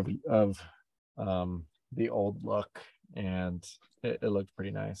flavor of the old look, and it looked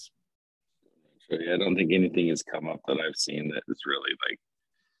pretty nice. I don't think anything has come up that I've seen that is really like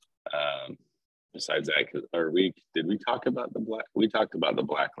besides that. Did we talk about the black? We talked about the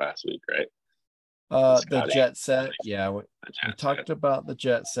black last week, right? The jet set. Yeah, we talked about the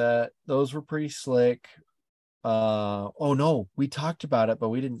jet set. Those were pretty slick. Oh no, we talked about it, but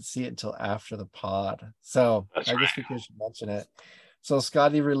we didn't see it until after the pod. So I guess we could mention it. So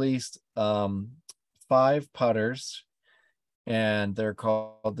Scotty released 5 putters, and they're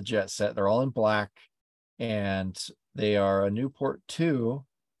called the jet set. They're all in black, and they are a Newport 2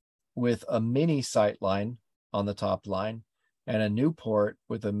 with a mini sight line on the top line and a Newport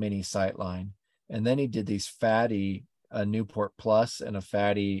with a mini sight line. And then he did these fatty Newport Plus and a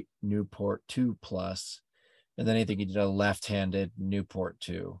fatty Newport 2 Plus. And then I think he did a left-handed Newport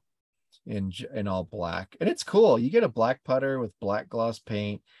 2 in all black. And it's cool. You get a black putter with black gloss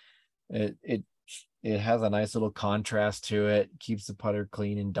paint. It has a nice little contrast to it. Keeps the putter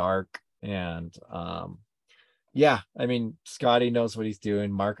clean and dark. And yeah, I mean, Scotty knows what he's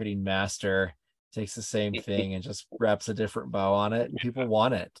doing. Marketing master. Takes the same thing and just wraps a different bow on it, and people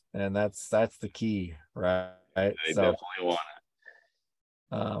want it, and that's the key, right? They definitely want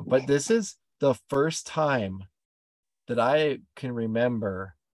it. But this is the first time that I can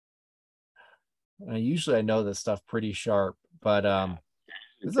remember. Usually I know this stuff pretty sharp, but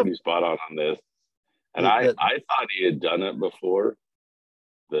it's pretty spot on this. And I thought he had done it before.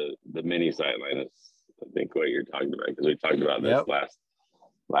 The mini sightline is, I think, what you're talking about, because we talked about this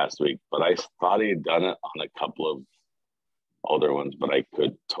last week, but I thought he had done it on a couple of older ones, but I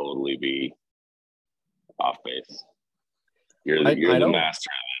could totally be off base. You're the master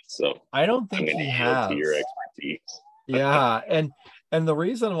of it, so I don't think he has to your expertise. Yeah, and the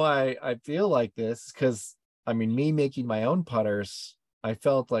reason why I feel like this is because, I mean, me making my own putters, I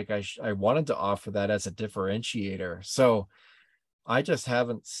felt like I wanted to offer that as a differentiator. So I just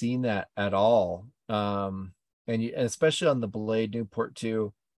haven't seen that at all. And especially on the Blade Newport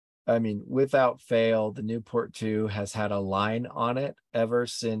 2, I mean, without fail, the Newport 2 has had a line on it ever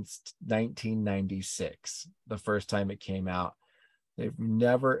since 1996, the first time it came out. They've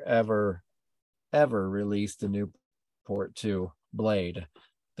never, ever released a Newport 2 Blade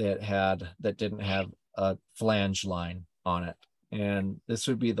that didn't have a flange line on it. And this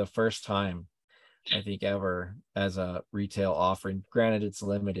would be the first time, I think, ever as a retail offering. Granted, it's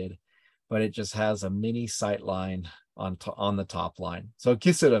limited, but it just has a mini sight line on the top line. So it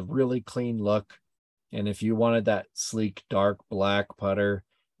gives it a really clean look. And if you wanted that sleek, dark black putter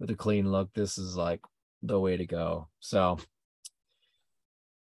with a clean look, this is like the way to go. So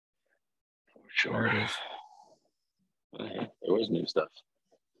sure. There it is. There was new stuff.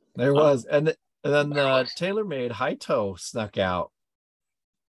 There was. And then the TaylorMade high toe snuck out.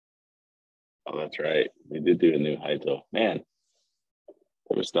 Oh, that's right. They did do a new high toe. Man,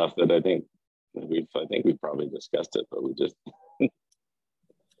 there was stuff that I think we probably discussed it, but we just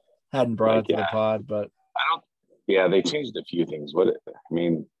hadn't brought it to the pod. But they changed a few things. They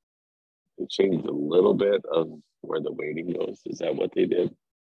changed a little bit of where the weighting goes. Is that what they did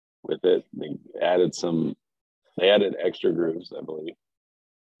with it? They added extra grooves, I believe,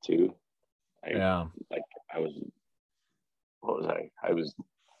 too. I was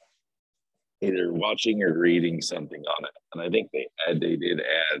either watching or reading something on it, and I think they did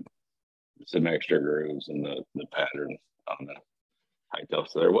add some extra grooves in the pattern on the high toe.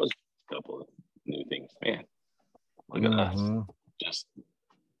 So there was a couple of new things. Man, look at that. Just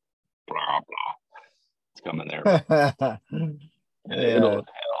blah, blah. It's coming there. It'll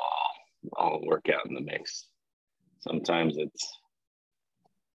all work out in the mix. Sometimes it's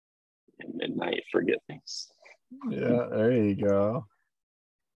at midnight, you forget things. Yeah, there you go.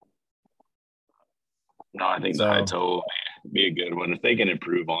 No, I think the high toe would be a good one. If they can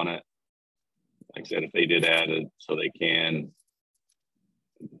improve on it, like I said, if they did add it so they can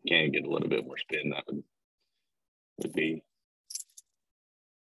get a little bit more spin, that would be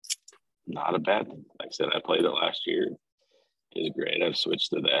not a bad thing. Like I said, I played it last year. It was great. I've switched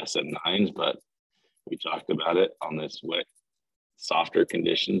to the SN9s, but we talked about it on this wet, softer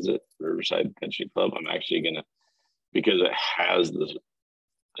conditions at Riverside Country Club. I'm actually going to, because it has the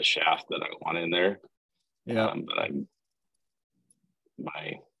shaft that I want in there. Yeah. But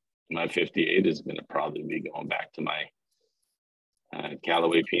my 58 is going to probably be going back to my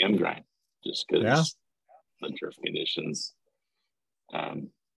Callaway PM grind, just because the turf conditions kind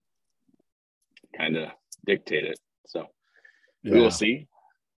of dictate it. So we will see.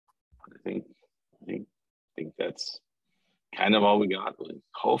 I think that's kind of all we got.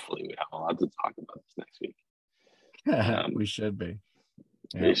 Hopefully we have a lot to talk about this next week. We should be.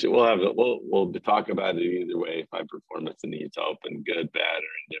 Yeah. We'll talk about it either way. My performance in the Utah Open, good, bad,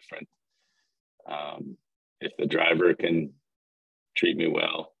 or indifferent. If the driver can treat me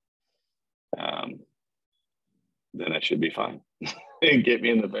well, then I should be fine and get me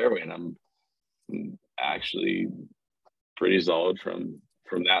in the fairway. And I'm actually pretty solid from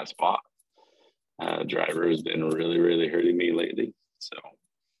that spot. Driver has been really, really hurting me lately, so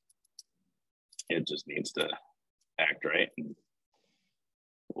it just needs to act right, and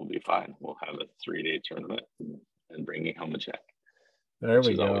we'll be fine. We'll have a 3-day tournament and bring home a check. There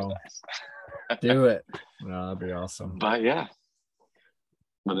we go. Nice. Do it. No, that'd be awesome. But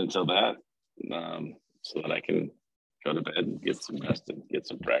until that, so that I can go to bed and get some rest and get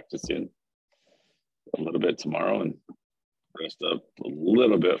some practice in a little bit tomorrow and rest up a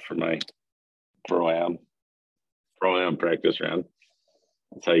little bit for my Pro-Am practice round.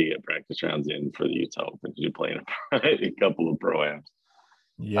 That's how you get practice rounds in for the Utah Open. You play in a couple of Pro-Ams.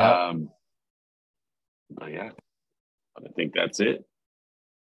 Yeah. But I think that's it.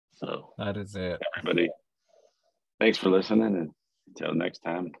 So that is it. Everybody, thanks for listening, and until next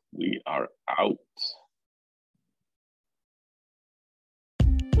time, we are out.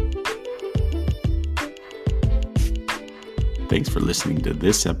 Thanks for listening to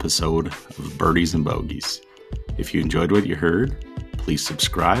this episode of Birdies and Bogeys. If you enjoyed what you heard, please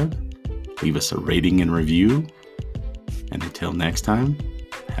subscribe, leave us a rating and review, and until next time,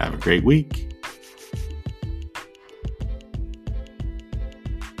 have a great week.